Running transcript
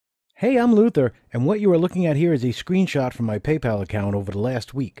Hey, I'm Luther, and what you are looking at here is a screenshot from my PayPal account over the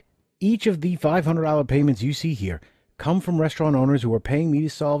last week. Each of the $500 payments you see here come from restaurant owners who are paying me to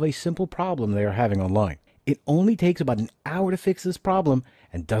solve a simple problem they are having online. It only takes about an hour to fix this problem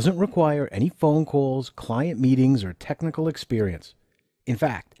and doesn't require any phone calls, client meetings, or technical experience. In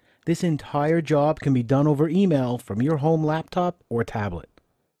fact, this entire job can be done over email from your home laptop or tablet.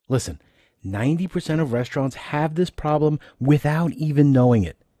 Listen, 90% of restaurants have this problem without even knowing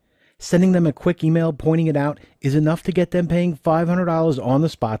it. Sending them a quick email pointing it out is enough to get them paying $500 on the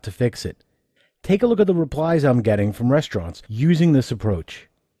spot to fix it. Take a look at the replies I'm getting from restaurants using this approach.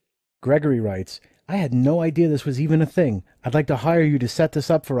 Gregory writes, I had no idea this was even a thing. I'd like to hire you to set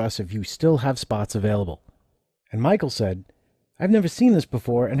this up for us if you still have spots available. And Michael said, I've never seen this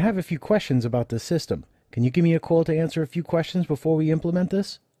before and have a few questions about this system. Can you give me a call to answer a few questions before we implement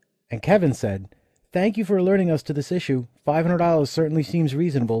this? And Kevin said, thank you for alerting us to this issue. $500 certainly seems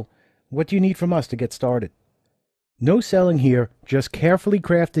reasonable. What do you need from us to get started? No selling here, just carefully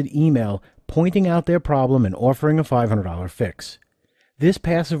crafted email pointing out their problem and offering a $500 fix. This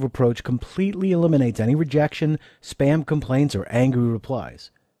passive approach completely eliminates any rejection, spam complaints, or angry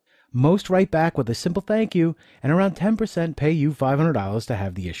replies. Most write back with a simple thank you, and around 10% pay you $500 to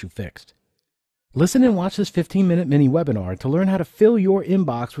have the issue fixed. Listen and watch this 15-minute mini webinar to learn how to fill your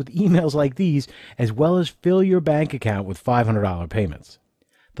inbox with emails like these, as well as fill your bank account with $500 payments.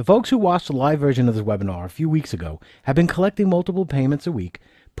 The folks who watched the live version of this webinar a few weeks ago have been collecting multiple payments a week,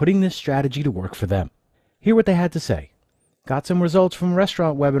 putting this strategy to work for them. Hear what they had to say. Got some results from a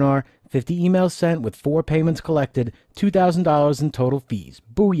restaurant webinar, 50 emails sent with 4 payments collected, $2,000 in total fees.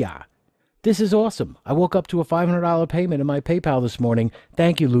 Booyah! This is awesome. I woke up to a $500 payment in my PayPal this morning.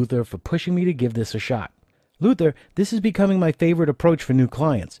 Thank you, Luther, for pushing me to give this a shot. Luther, this is becoming my favorite approach for new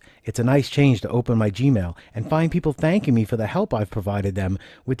clients. It's a nice change to open my Gmail and find people thanking me for the help I've provided them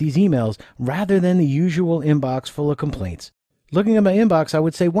with these emails rather than the usual inbox full of complaints. Looking at my inbox, I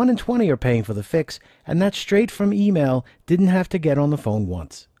would say 1 in 20 are paying for the fix, and that's straight from email, didn't have to get on the phone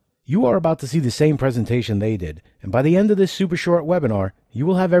once. You are about to see the same presentation they did, and by the end of this super short webinar, you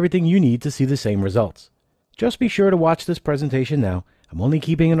will have everything you need to see the same results. Just be sure to watch this presentation now. I'm only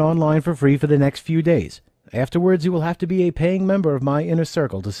keeping it online for free for the next few days. Afterwards, you will have to be a paying member of my inner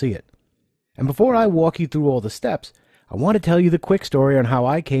circle to see it. And before I walk you through all the steps, I want to tell you the quick story on how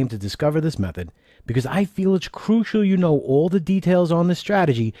I came to discover this method, because I feel it's crucial you know all the details on this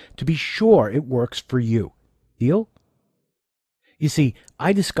strategy to be sure it works for you. Deal? You see,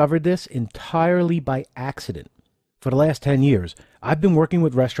 I discovered this entirely by accident. For the last 10 years, I've been working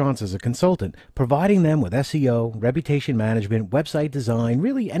with restaurants as a consultant, providing them with SEO, reputation management, website design,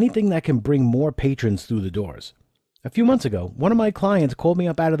 really anything that can bring more patrons through the doors. A few months ago, one of my clients called me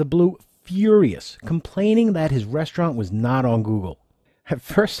up out of the blue, furious, complaining that his restaurant was not on Google. At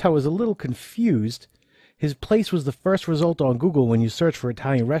first, I was a little confused. His place was the first result on Google when you search for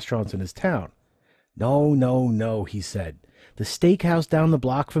Italian restaurants in his town. No, he said. The steakhouse down the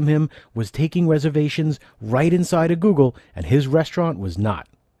block from him was taking reservations right inside of Google, and his restaurant was not.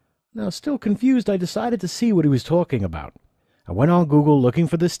 Now, still confused, I decided to see what he was talking about. I went on Google looking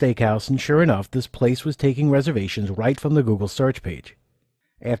for the steakhouse, and sure enough, this place was taking reservations right from the Google search page.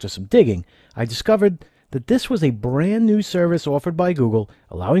 After some digging, I discovered that this was a brand new service offered by Google,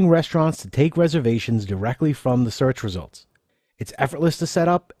 allowing restaurants to take reservations directly from the search results. It's effortless to set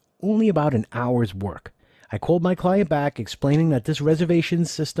up, only about an hour's work. I called my client back explaining that this reservation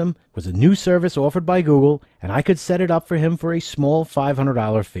system was a new service offered by Google and I could set it up for him for a small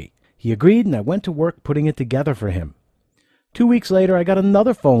 $500 fee. He agreed and I went to work putting it together for him. 2 weeks later, I got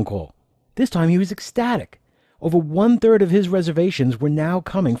another phone call. This time he was ecstatic. Over 1/3 of his reservations were now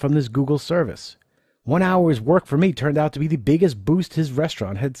coming from this Google service. 1 hour's work for me turned out to be the biggest boost his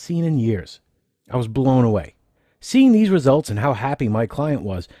restaurant had seen in years. I was blown away. Seeing these results and how happy my client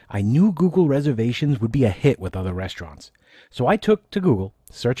was, I knew Google reservations would be a hit with other restaurants. So I took to Google,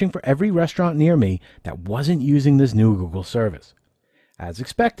 searching for every restaurant near me that wasn't using this new Google service. As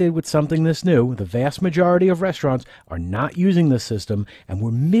expected, with something this new, the vast majority of restaurants are not using this system and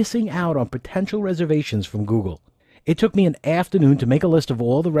were missing out on potential reservations from Google. It took me an afternoon to make a list of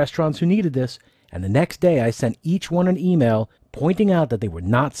all the restaurants who needed this, and the next day I sent each one an email pointing out that they were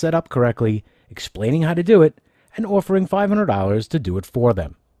not set up correctly, explaining how to do it, and offering $500 to do it for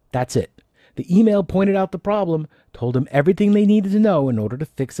them. That's it. The email pointed out the problem, told them everything they needed to know in order to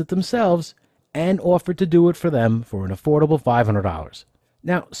fix it themselves, and offered to do it for them for an affordable $500.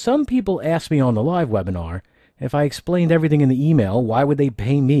 Now, some people asked me on the live webinar, if I explained everything in the email, why would they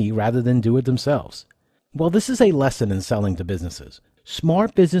pay me rather than do it themselves? Well, this is a lesson in selling to businesses.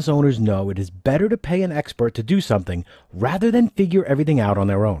 Smart business owners know it is better to pay an expert to do something rather than figure everything out on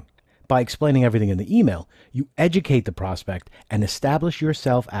their own. by explaining everything in the email, you educate the prospect and establish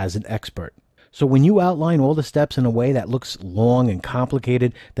yourself as an expert. So when you outline all the steps in a way that looks long and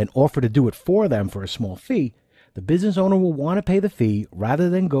complicated, then offer to do it for them for a small fee, the business owner will want to pay the fee rather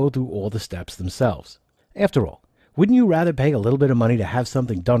than go through all the steps themselves. After all, wouldn't you rather pay a little bit of money to have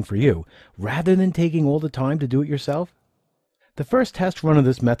something done for you rather than taking all the time to do it yourself? The first test run of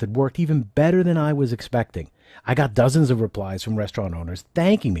this method worked even better than I was expecting. I got dozens of replies from restaurant owners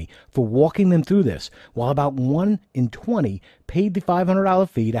thanking me for walking them through this, while about 1 in 20 paid the $500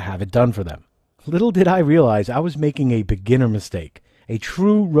 fee to have it done for them. Little did I realize I was making a beginner mistake, a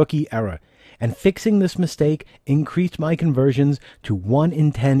true rookie error, and fixing this mistake increased my conversions to 1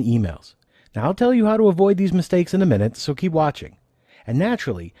 in 10 emails. Now I'll tell you how to avoid these mistakes in a minute, so keep watching. And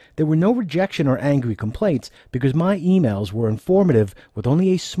naturally, there were no rejection or angry complaints because my emails were informative with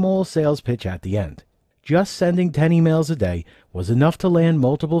only a small sales pitch at the end. Just sending 10 emails a day was enough to land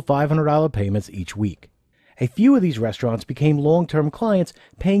multiple $500 payments each week. A few of these restaurants became long-term clients,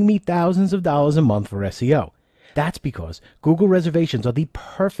 paying me thousands of dollars a month for SEO. That's because Google reservations are the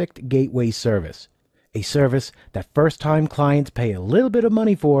perfect gateway service. A service that first-time clients pay a little bit of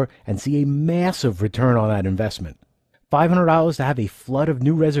money for and see a massive return on that investment. $500 to have a flood of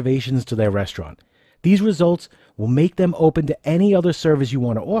new reservations to their restaurant. These results will make them open to any other service you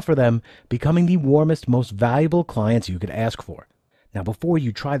want to offer them, becoming the warmest, most valuable clients you could ask for. Now, before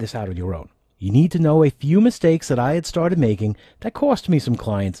you try this out on your own, you need to know a few mistakes that I had started making that cost me some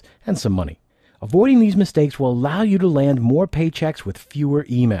clients and some money. Avoiding these mistakes will allow you to land more paychecks with fewer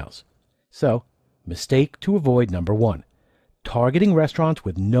emails. So, mistake to avoid number 1, targeting restaurants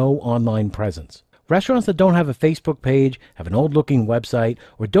with no online presence. Restaurants that don't have a Facebook page, have an old-looking website,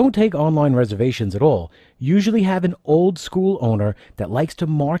 or don't take online reservations at all usually have an old-school owner that likes to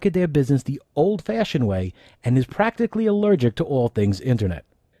market their business the old-fashioned way and is practically allergic to all things internet.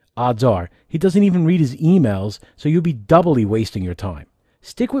 Odds are, he doesn't even read his emails, so you'll be doubly wasting your time.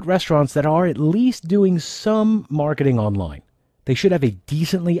 Stick with restaurants that are at least doing some marketing online. They should have a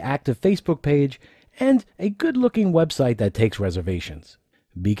decently active Facebook page and a good-looking website that takes reservations.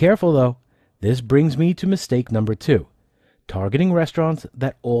 Be careful, though. This brings me to mistake number 2, targeting restaurants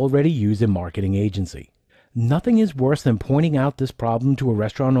that already use a marketing agency. Nothing is worse than pointing out this problem to a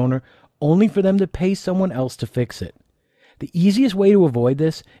restaurant owner only for them to pay someone else to fix it. The easiest way to avoid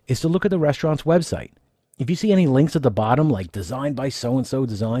this is to look at the restaurant's website. If you see any links at the bottom, like designed by so-and-so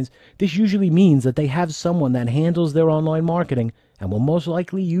designs, this usually means that they have someone that handles their online marketing and will most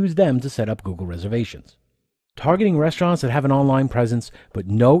likely use them to set up Google reservations. Targeting restaurants that have an online presence but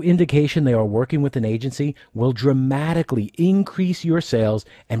no indication they are working with an agency will dramatically increase your sales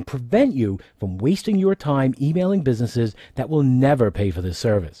and prevent you from wasting your time emailing businesses that will never pay for this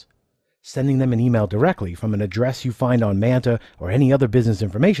service. Sending them an email directly from an address you find on Manta or any other business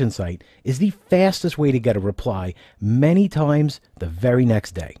information site is the fastest way to get a reply, many times the very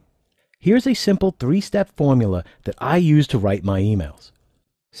next day. Here's a simple 3-step formula that I use to write my emails.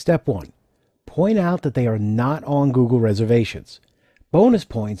 Step 1. Point out that they are not on Google reservations. Bonus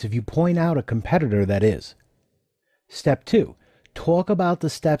points if you point out a competitor that is. Step 2. Talk about the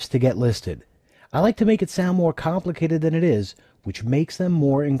steps to get listed. I like to make it sound more complicated than it is, which makes them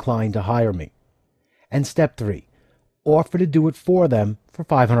more inclined to hire me. And step 3. Offer to do it for them for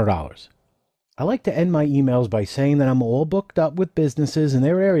 $500. I like to end my emails by saying that I'm all booked up with businesses in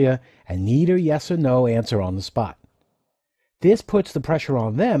their area and need a yes or no answer on the spot. This puts the pressure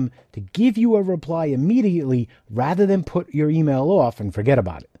on them to give you a reply immediately rather than put your email off and forget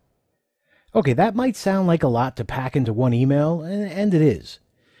about it. Okay, that might sound like a lot to pack into one email, and it is.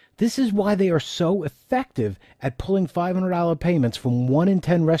 This is why they are so effective at pulling $500 payments from 1 in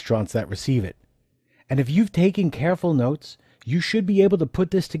 10 restaurants that receive it. And if you've taken careful notes, you should be able to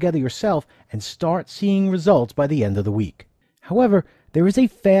put this together yourself and start seeing results by the end of the week. However, there is a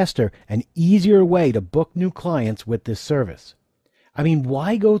faster and easier way to book new clients with this service. I mean,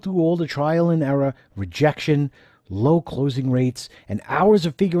 why go through all the trial and error, rejection, low closing rates, and hours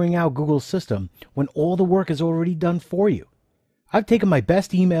of figuring out Google's system when all the work is already done for you? I've taken my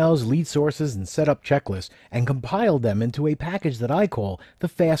best emails, lead sources, and setup checklists and compiled them into a package that I call the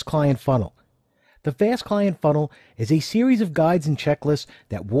Fast Client Funnel. The Fast Client Funnel is a series of guides and checklists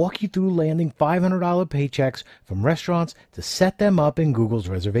that walk you through landing $500 paychecks from restaurants to set them up in Google's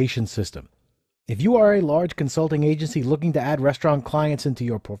reservation system. If you are a large consulting agency looking to add restaurant clients into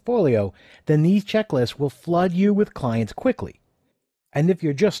your portfolio, then these checklists will flood you with clients quickly. And if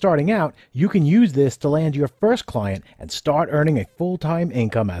you're just starting out, you can use this to land your first client and start earning a full-time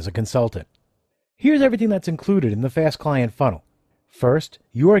income as a consultant. Here's everything that's included in the Fast Client Funnel. First,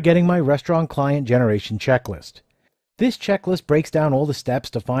 you are getting my restaurant client generation checklist. This checklist breaks down all the steps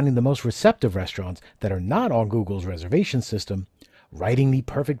to finding the most receptive restaurants that are not on Google's reservation system, writing the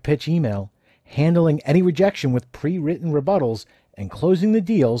perfect pitch email, handling any rejection with pre-written rebuttals, and closing the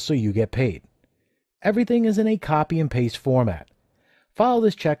deals so you get paid. Everything is in a copy and paste format. Follow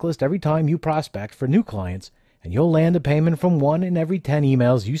this checklist every time you prospect for new clients, and you'll land a payment from 1 in every 10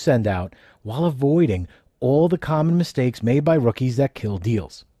 emails you send out while avoiding all the common mistakes made by rookies that kill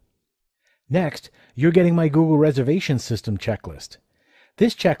deals. Next, you're getting my Google reservation system checklist.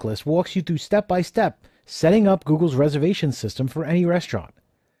 This checklist walks you through step by step setting up Google's reservation system for any restaurant.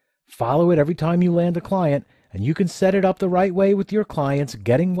 Follow it every time you land a client, and you can set it up the right way with your clients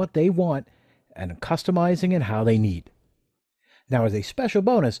getting what they want and customizing it how they need. Now, as a special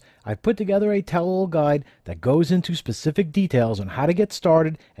bonus, I've put together a tell-all guide that goes into specific details on how to get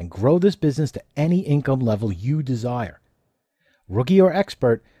started and grow this business to any income level you desire. Rookie or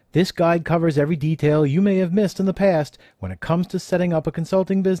expert, this guide covers every detail you may have missed in the past when it comes to setting up a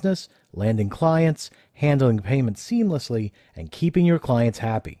consulting business, landing clients, handling payments seamlessly, and keeping your clients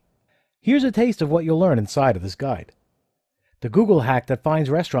happy. Here's a taste of what you'll learn inside of this guide. The Google hack that finds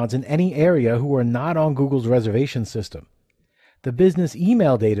restaurants in any area who are not on Google's reservation system. The business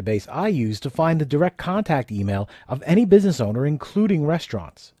email database I use to find the direct contact email of any business owner, including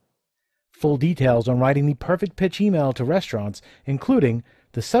restaurants. Full details on writing the perfect pitch email to restaurants, including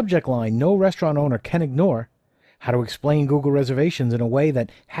the subject line no restaurant owner can ignore, how to explain Google reservations in a way that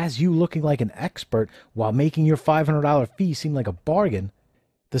has you looking like an expert while making your $500 fee seem like a bargain,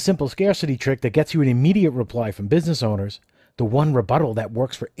 the simple scarcity trick that gets you an immediate reply from business owners, the one rebuttal that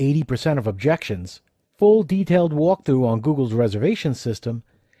works for 80% of objections, full detailed walkthrough on Google's reservation system,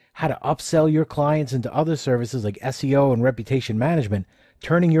 how to upsell your clients into other services like SEO and reputation management,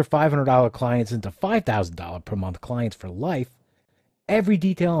 turning your $500 clients into $5,000 per month clients for life, every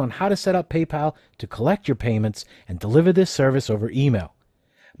detail on how to set up PayPal to collect your payments and deliver this service over email,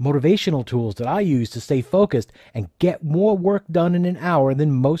 motivational tools that I use to stay focused and get more work done in an hour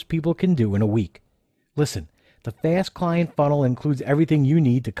than most people can do in a week. Listen, the Fast Client Funnel includes everything you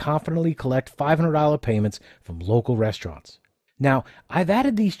need to confidently collect $500 payments from local restaurants. Now, I've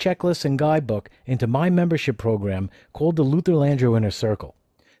added these checklists and guidebook into my membership program called the Luther Landro Inner Circle.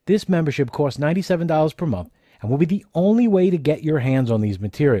 This membership costs $97 per month and will be the only way to get your hands on these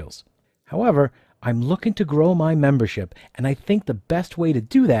materials. However, I'm looking to grow my membership, and I think the best way to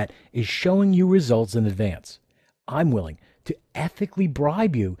do that is showing you results in advance. I'm willing to ethically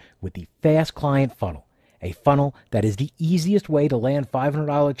bribe you with the Fast Client Funnel, a funnel that is the easiest way to land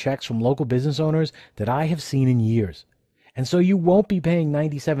 $500 checks from local business owners that I have seen in years. And so you won't be paying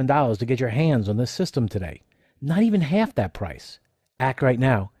 $97 to get your hands on this system today. Not even half that price. Act right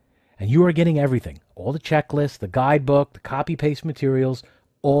now, and you are getting everything. All the checklists, the guidebook, the copy-paste materials,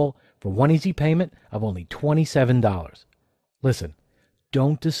 all for one easy payment of only $27. Listen,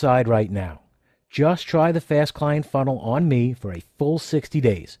 don't decide right now. Just try the Fast Client Funnel on me for a full 60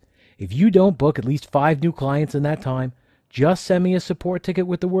 days. If you don't book at least 5 new clients in that time, just send me a support ticket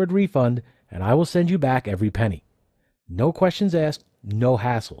with the word refund, and I will send you back every penny. No questions asked, no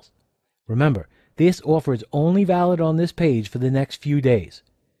hassles. Remember, this offer is only valid on this page for the next few days.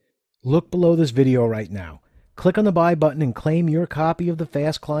 Look below this video right now. Click on the buy button and claim your copy of the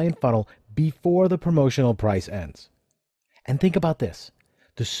Fast Client Funnel before the promotional price ends. And think about this.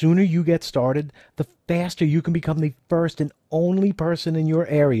 The sooner you get started, the faster you can become the first and only person in your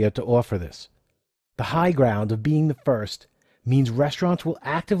area to offer this. The high ground of being the first means restaurants will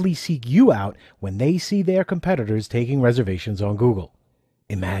actively seek you out when they see their competitors taking reservations on Google.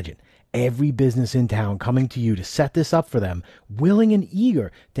 Imagine every business in town coming to you to set this up for them, willing and eager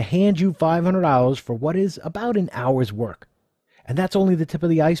to hand you $500 for what is about an hour's work. And that's only the tip of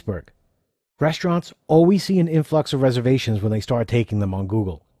the iceberg. Restaurants always see an influx of reservations when they start taking them on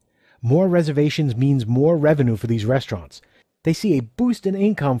Google. More reservations means more revenue for these restaurants. They see a boost in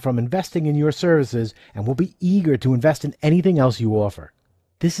income from investing in your services and will be eager to invest in anything else you offer.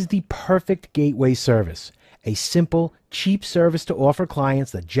 This is the perfect gateway service, a simple, cheap service to offer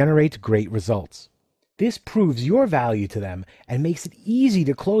clients that generates great results. This proves your value to them and makes it easy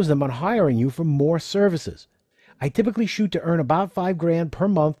to close them on hiring you for more services. I typically shoot to earn about $5,000 per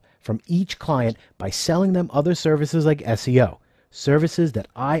month from each client by selling them other services like SEO, services that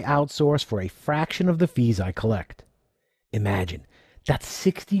I outsource for a fraction of the fees I collect. Imagine, that's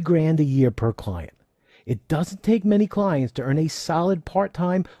 $60,000 a year per client. It doesn't take many clients to earn a solid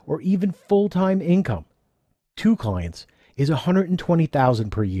part-time or even full-time income. 2 clients is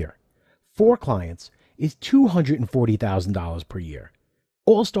 $120,000 per year. 4 clients is $240,000 per year.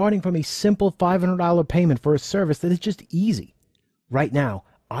 All starting from a simple $500 payment for a service that is just easy. Right now,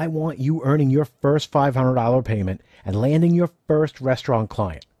 I want you earning your first $500 payment and landing your first restaurant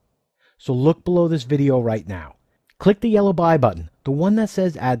client. So look below this video right now. Click the yellow buy button, the one that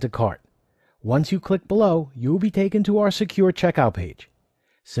says add to cart. Once you click below, you will be taken to our secure checkout page.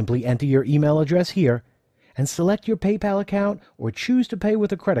 Simply enter your email address here and select your PayPal account or choose to pay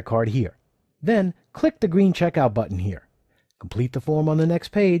with a credit card here. Then click the green checkout button here. Complete the form on the next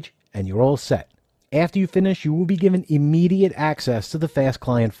page and you're all set. After you finish, you will be given immediate access to the Fast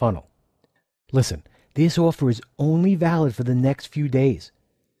Client Funnel. Listen, this offer is only valid for the next few days.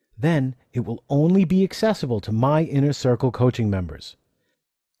 Then it will only be accessible to my Inner Circle coaching members.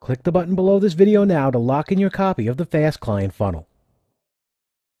 Click the button below this video now to lock in your copy of the Fast Client Funnel.